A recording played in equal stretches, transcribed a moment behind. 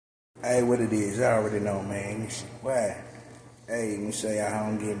Hey, what it is, y'all already know, man. Why? Hey, let me show y'all how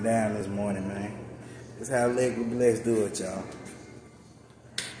I'm getting down this morning, man. This how let's do it, y'all.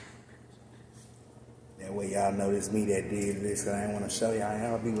 That way y'all know this me that did this. I ain't want to show y'all.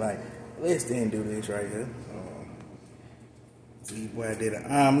 Y'all be like, let's didn't do this right here. See, boy, I did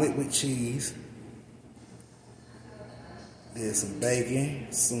an omelet with cheese. Did some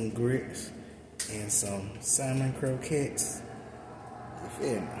bacon, some grits, and some salmon croquettes. You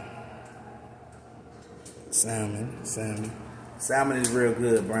feel me? Salmon is real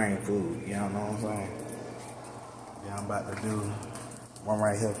good brain food, you know what I'm saying? Yeah, I'm about to do one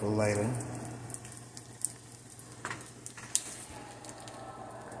right here for later.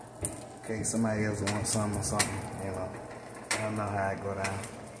 Okay, somebody else wants something or something, you know. I don't know how it go down.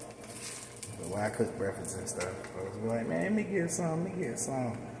 But when I cook breakfast and stuff, I was like, man, let me get some.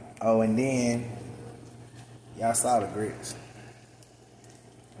 Oh, and then, y'all saw the grits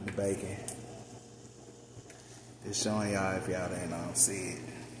and the bacon. Just showing y'all if y'all didn't see it.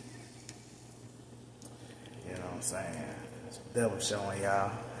 You know what I'm saying? Double showing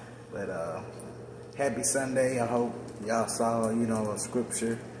y'all. But happy Sunday. I hope y'all saw, a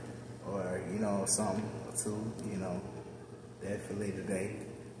scripture or, something or two, definitely today.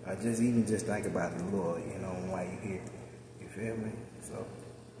 Or just think about the Lord, while you're here. You feel me? So,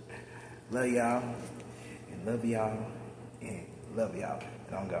 love y'all and love y'all and love y'all.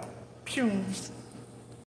 And I'm gone. Pew!